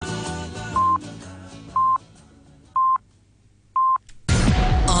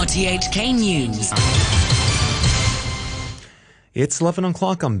RTHK News. It's 11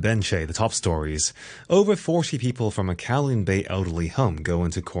 o'clock on Benche, the top stories. Over 40 people from a Kowloon Bay elderly home go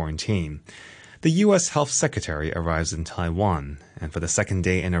into quarantine. The U.S. Health Secretary arrives in Taiwan, and for the second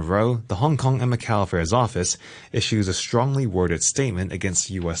day in a row, the Hong Kong and Macau Affairs Office issues a strongly worded statement against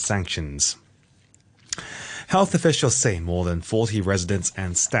U.S. sanctions. Health officials say more than 40 residents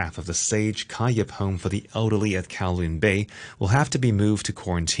and staff of the Sage Kai Yip Home for the Elderly at Kowloon Bay will have to be moved to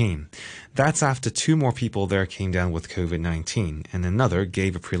quarantine. That's after 2 more people there came down with COVID-19 and another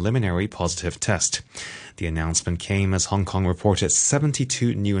gave a preliminary positive test. The announcement came as Hong Kong reported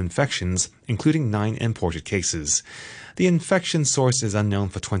 72 new infections, including 9 imported cases. The infection source is unknown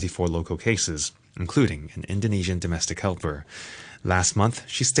for 24 local cases, including an Indonesian domestic helper. Last month,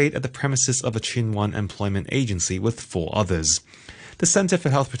 she stayed at the premises of a Chin Wan employment agency with 4 others. The Center for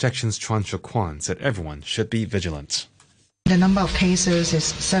Health Protection's Chuan Chuk Kwan said everyone should be vigilant. The number of cases is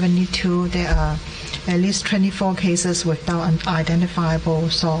 72. There are at least 24 cases without an identifiable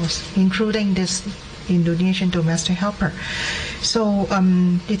source, including this Indonesian domestic helper. So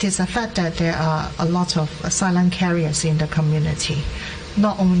it is a fact that there are a lot of silent carriers in the community.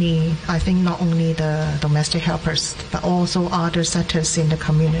 Not only the domestic helpers, but also other sectors in the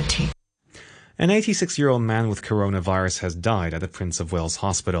community. An 86-year-old man with coronavirus has died at the Prince of Wales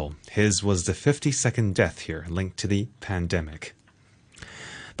Hospital. His was the 52nd death here linked to the pandemic.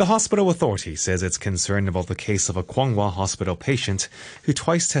 The hospital authority says it's concerned about the case of a Kwong Wah Hospital patient who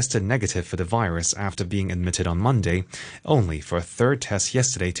twice tested negative for the virus after being admitted on Monday, only for a third test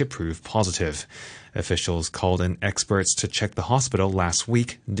yesterday to prove positive. Officials called in experts to check the hospital last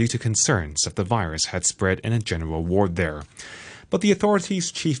week due to concerns that the virus had spread in a general ward there. But the authority's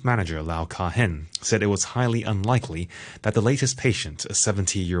chief manager, Lau Ka-hin, said it was highly unlikely that the latest patient, a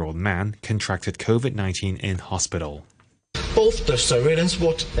 70-year-old man, contracted COVID-19 in hospital. Both the surveillance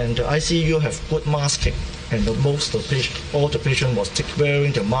ward and the ICU have good masking, and all the patient was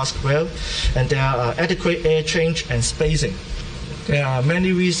wearing the mask well, and there are adequate air change and spacing. There are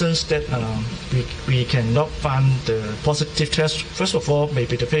many reasons that we cannot find the positive test. First of all,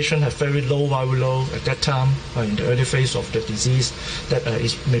 maybe the patient had very low viral load at that time in the early phase of the disease that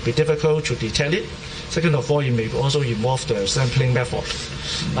it may be difficult to detect it. Second of all, it may also involve the sampling method.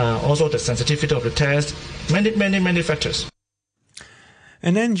 Also the sensitivity of the test, many factors.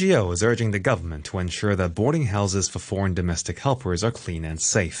 An NGO is urging the government to ensure that boarding houses for foreign domestic helpers are clean and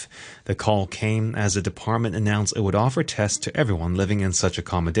safe. The call came as the department announced it would offer tests to everyone living in such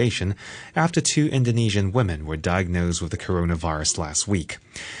accommodation after 2 Indonesian women were diagnosed with the coronavirus last week.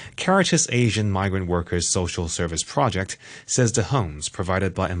 Caritas Asian Migrant Workers Social Service Project says the homes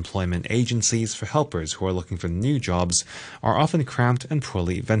provided by employment agencies for helpers who are looking for new jobs are often cramped and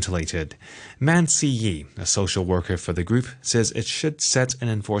poorly ventilated. Man Si Yi, a social worker for the group, says it should set and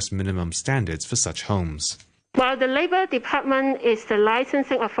enforce minimum standards for such homes. While the Labour Department is the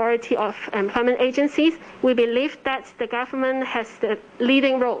licensing authority of employment agencies, we believe that the government has the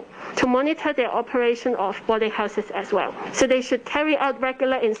leading role to monitor the operation of boarding houses as well. So they should carry out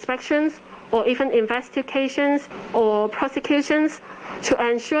regular inspections or even investigations or prosecutions to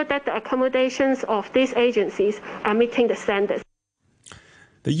ensure that the accommodations of these agencies are meeting the standards.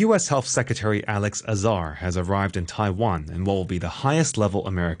 The U.S. Health Secretary Alex Azar has arrived in Taiwan in what will be the highest-level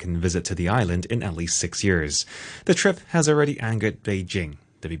American visit to the island in at least 6 years. The trip has already angered Beijing.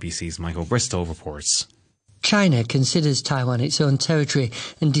 The BBC's Michael Bristow reports. China considers Taiwan its own territory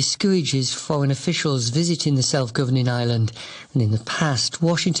and discourages foreign officials visiting the self-governing island. And in the past,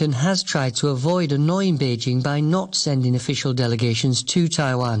 Washington has tried to avoid annoying Beijing by not sending official delegations to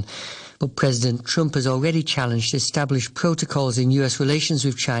Taiwan. But President Trump has already challenged established protocols in US relations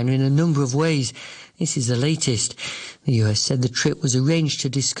with China in a number of ways. This is the latest. The US said the trip was arranged to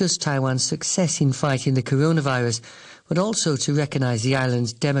discuss Taiwan's success in fighting the coronavirus, but also to recognise the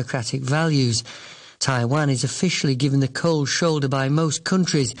island's democratic values. Taiwan is officially given the cold shoulder by most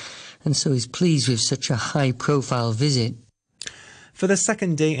countries, and so is pleased with such a high-profile visit. For the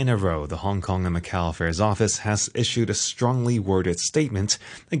second day in a row, the Hong Kong and Macau Affairs Office has issued a strongly worded statement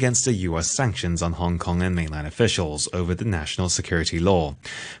against the U.S. sanctions on Hong Kong and mainland officials over the national security law.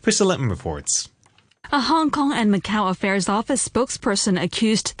 Priscilla Litton reports. A Hong Kong and Macau Affairs Office spokesperson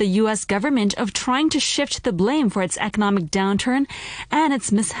accused the U.S. government of trying to shift the blame for its economic downturn and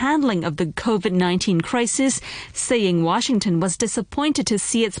its mishandling of the COVID-19 crisis, saying Washington was disappointed to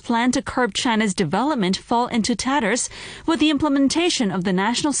see its plan to curb China's development fall into tatters with the implementation of the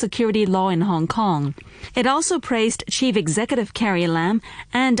national security law in Hong Kong. It also praised Chief Executive Carrie Lam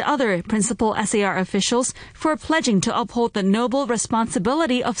and other principal SAR officials for pledging to uphold the noble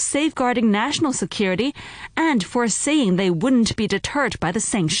responsibility of safeguarding national security security and for saying they wouldn't be deterred by the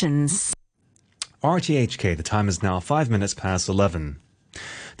sanctions. RTHK, the time is now 5 minutes past 11.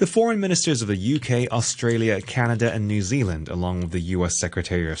 The foreign ministers of the UK, Australia, Canada and New Zealand, along with the US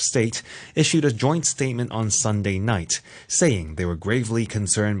Secretary of State, issued a joint statement on Sunday night, saying they were gravely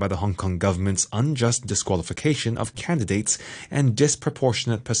concerned by the Hong Kong government's unjust disqualification of candidates and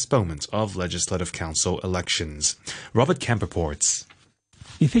disproportionate postponement of Legislative Council elections. Robert Kemp reports.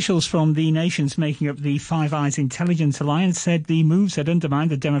 The officials from the nations making up the Five Eyes Intelligence Alliance said the moves had undermined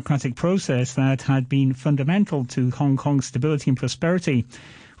the democratic process that had been fundamental to Hong Kong's stability and prosperity.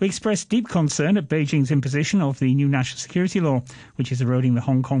 We expressed deep concern at Beijing's imposition of the new national security law, which is eroding the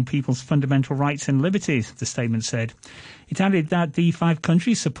Hong Kong people's fundamental rights and liberties, the statement said. It added that the 5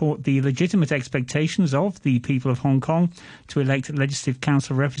 countries support the legitimate expectations of the people of Hong Kong to elect Legislative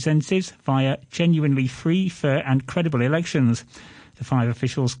Council representatives via genuinely free, fair and credible elections. The 5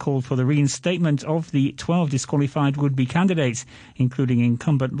 officials called for the reinstatement of the 12 disqualified would-be candidates, including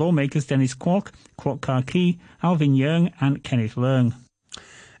incumbent lawmakers Dennis Kwok, Kwok Ka-ki, Alvin Yeung and Kenneth Leung.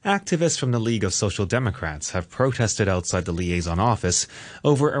 Activists from the League of Social Democrats have protested outside the liaison office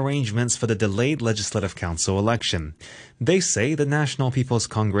over arrangements for the delayed Legislative Council election. They say the National People's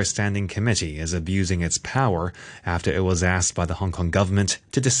Congress Standing Committee is abusing its power after it was asked by the Hong Kong government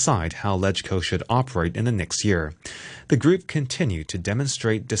to decide how LegCo should operate in the next year. The group continued to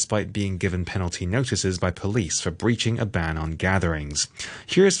demonstrate despite being given penalty notices by police for breaching a ban on gatherings.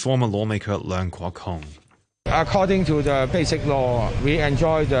 Here's former lawmaker Leung Kwok Hong. According to the basic law, we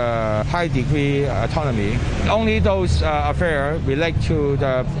enjoy the high degree autonomy. Only those affairs relate to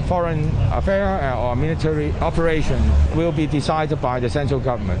the foreign affair or military operation will be decided by the central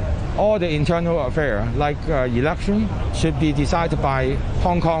government. All the internal affairs, like election, should be decided by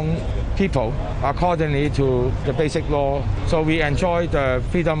Hong Kong people accordingly to the basic law. So we enjoy the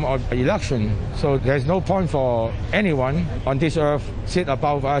freedom of election. So there's no point for anyone on this earth sit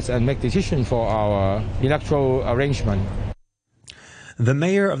above us and make decisions for our electoral arrangement. The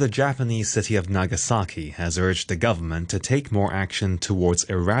mayor of the Japanese city of Nagasaki has urged the government to take more action towards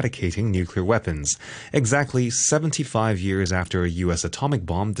eradicating nuclear weapons, exactly 75 years after a U.S. atomic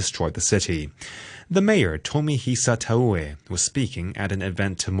bomb destroyed the city. The mayor, Tomihisa Taue, was speaking at an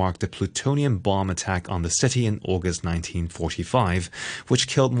event to mark the plutonium bomb attack on the city in August 1945, which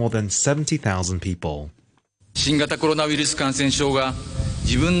killed more than 70,000 people. 新型コロナウイルス感染症が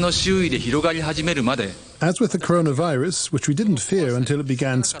自分の周囲で広がり始めるまで As with the coronavirus, which we didn't fear until it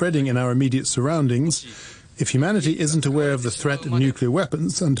began spreading in our immediate surroundings, if humanity isn't aware of the threat of nuclear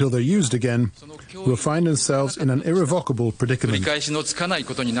weapons until they're used again, we'll find ourselves in an irrevocable predicament.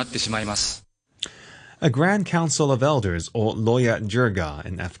 A Grand Council of Elders, or Loya Jirga,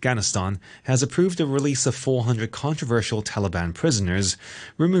 in Afghanistan has approved the release of 400 controversial Taliban prisoners,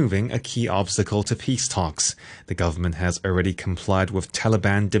 removing a key obstacle to peace talks. The government has already complied with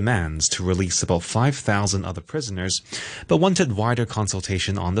Taliban demands to release about 5,000 other prisoners, but wanted wider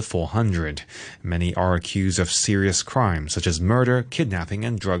consultation on the 400. Many are accused of serious crimes such as murder, kidnapping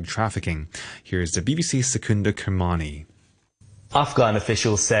and drug trafficking. Here's the BBC's Secunda Kermani. Afghan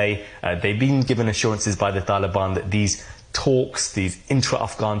officials say they've been given assurances by the Taliban that these talks, these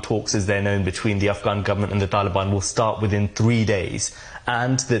intra-Afghan talks as they're known between the Afghan government and the Taliban, will start within 3 days,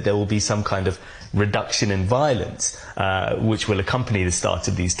 and that there will be some kind of reduction in violence which will accompany the start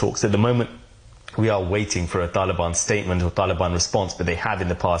of these talks. At the moment, we are waiting for a Taliban statement or Taliban response, but they have in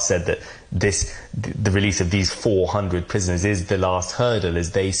the past said that the release of these 400 prisoners is the last hurdle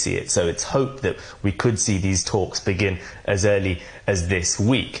as they see it. So it's hoped that we could see these talks begin as early as this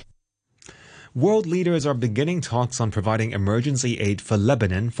week. World leaders are beginning talks on providing emergency aid for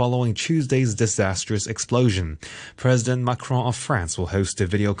Lebanon following Tuesday's disastrous explosion. President Macron of France will host a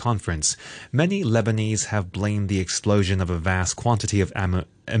video conference. Many Lebanese have blamed the explosion of a vast quantity of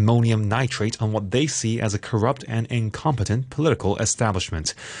ammonium nitrate on what they see as a corrupt and incompetent political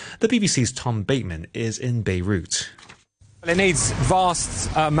establishment. The BBC's Tom Bateman is in Beirut. It needs vast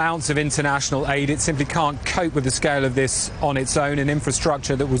amounts of international aid. It simply can't cope with the scale of this on its own, an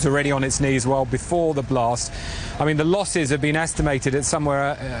infrastructure that was already on its knees well before the blast. I mean, the losses have been estimated at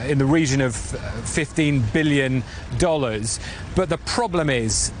somewhere in the region of $15 billion. But the problem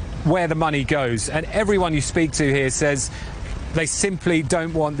is where the money goes. And everyone you speak to here says they simply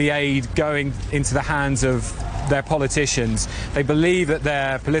don't want the aid going into the hands of their politicians. They believe that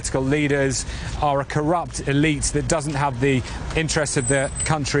their political leaders are a corrupt elite that doesn't have the interests of the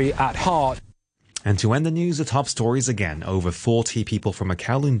country at heart. And to end the news, the top stories again. Over 40 people from a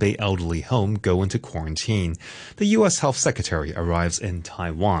Kowloon Bay elderly home go into quarantine. The U.S. Health Secretary arrives in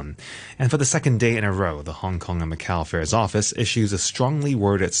Taiwan. And for the second day in a row, the Hong Kong and Macau Affairs Office issues a strongly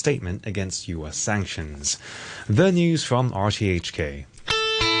worded statement against U.S. sanctions. The news from RTHK.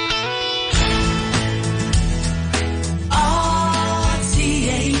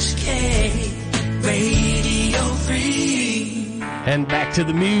 RTHK Radio 3. And back to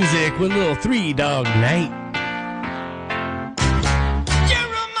the music with a little Three Dog Night.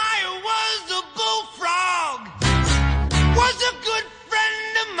 Jeremiah was a bullfrog, was a good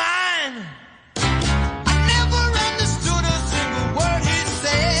friend of mine. I never understood a single word he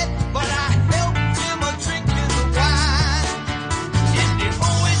said, but I helped him a drink in the wine. And he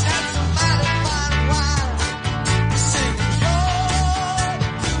always had somebody fine wine, singing joy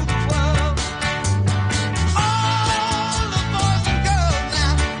to the world. All the boys and girls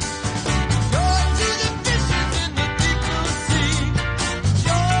now, joy to the fishes in the deep blue sea,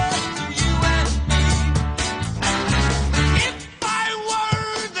 joy to you and me. If I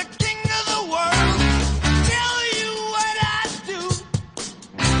were the king of the world, tell you what I'd do.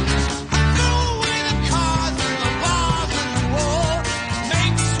 I'd go away the cars and the bars and the war,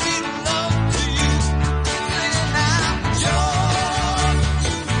 make sweet love to you, singing now, joy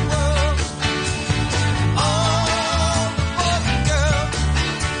to the world. All the boys and girls,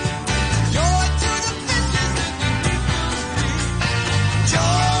 joy to the fishes in the deep blue sea,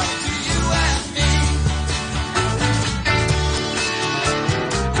 joy to you and me.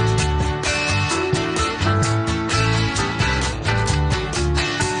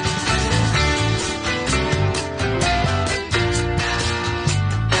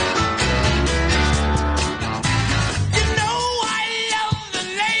 You know I love the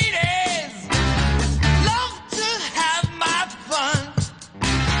ladies, love to have my fun.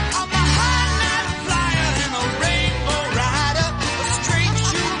 I'm a high-night flyer and a rainbow rider, a straight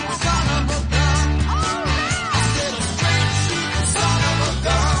shooting son of a gun. I said a straight shooting son of a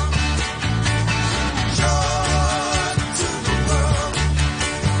gun. Joy to the world,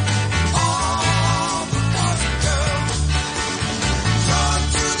 all the boys and girls. Joy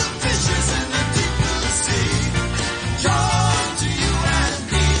to the fishes in the deep blue sea. Joy to you and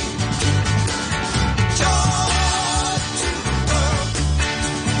me. Joy to the world,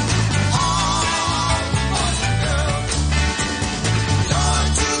 all the boys and girls. Joy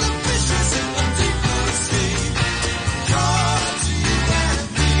to the fishes in the deep blue sea. Joy to you and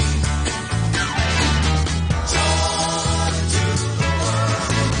me. Joy to the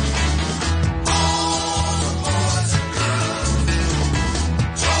world, all the boys and girls.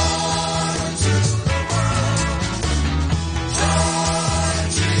 Joy to the world, joy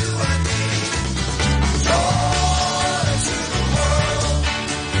to you and me. Joy to the world,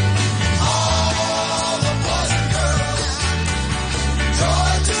 all the boys and girls.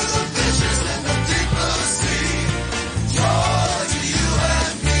 Joy to the fishes in the deep blue sea. Joy to you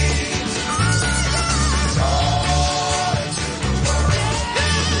and me. Joy to the world, all the boys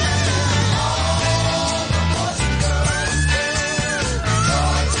and girls.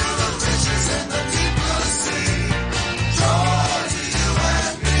 Joy to the fishes in the deep blue sea. Joy to you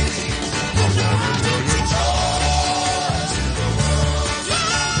and me. Joy to the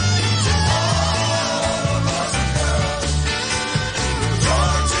world, all the boys and girls.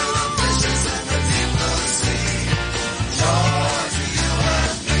 Joy to the fishes in the deep blue sea. Joy to you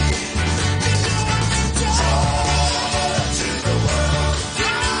and me. Joy to the world,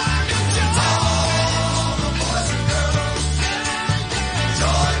 all the boys and girls.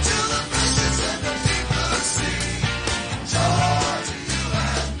 Joy to the fishes in the deep blue sea. Joy to you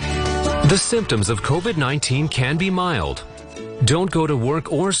and me. The symptoms of COVID-19 can be mild. Don't go to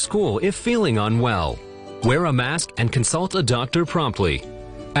work or school if feeling unwell. Wear a mask and consult a doctor promptly.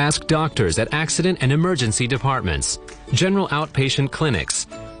 Ask doctors at accident and emergency departments, general outpatient clinics,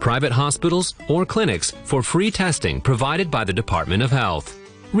 private hospitals, or clinics for free testing provided by the Department of Health.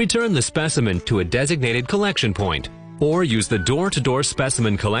 Return the specimen to a designated collection point or use the door-to-door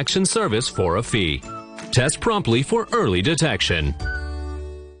specimen collection service for a fee. Test promptly for early detection.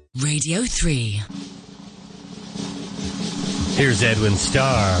 Radio 3. Here's Edwin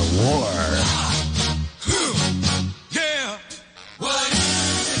Starr, War. Yeah. What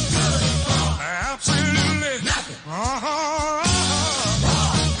is it good for? Absolutely nothing.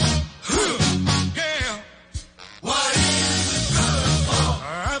 Yeah. What is it good for?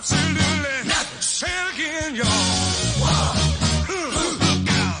 Absolutely nothing. Say it again, y'all. Look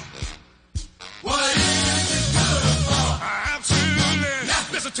out. What is it good for? Absolutely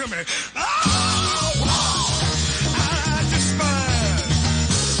nothing. Listen to me.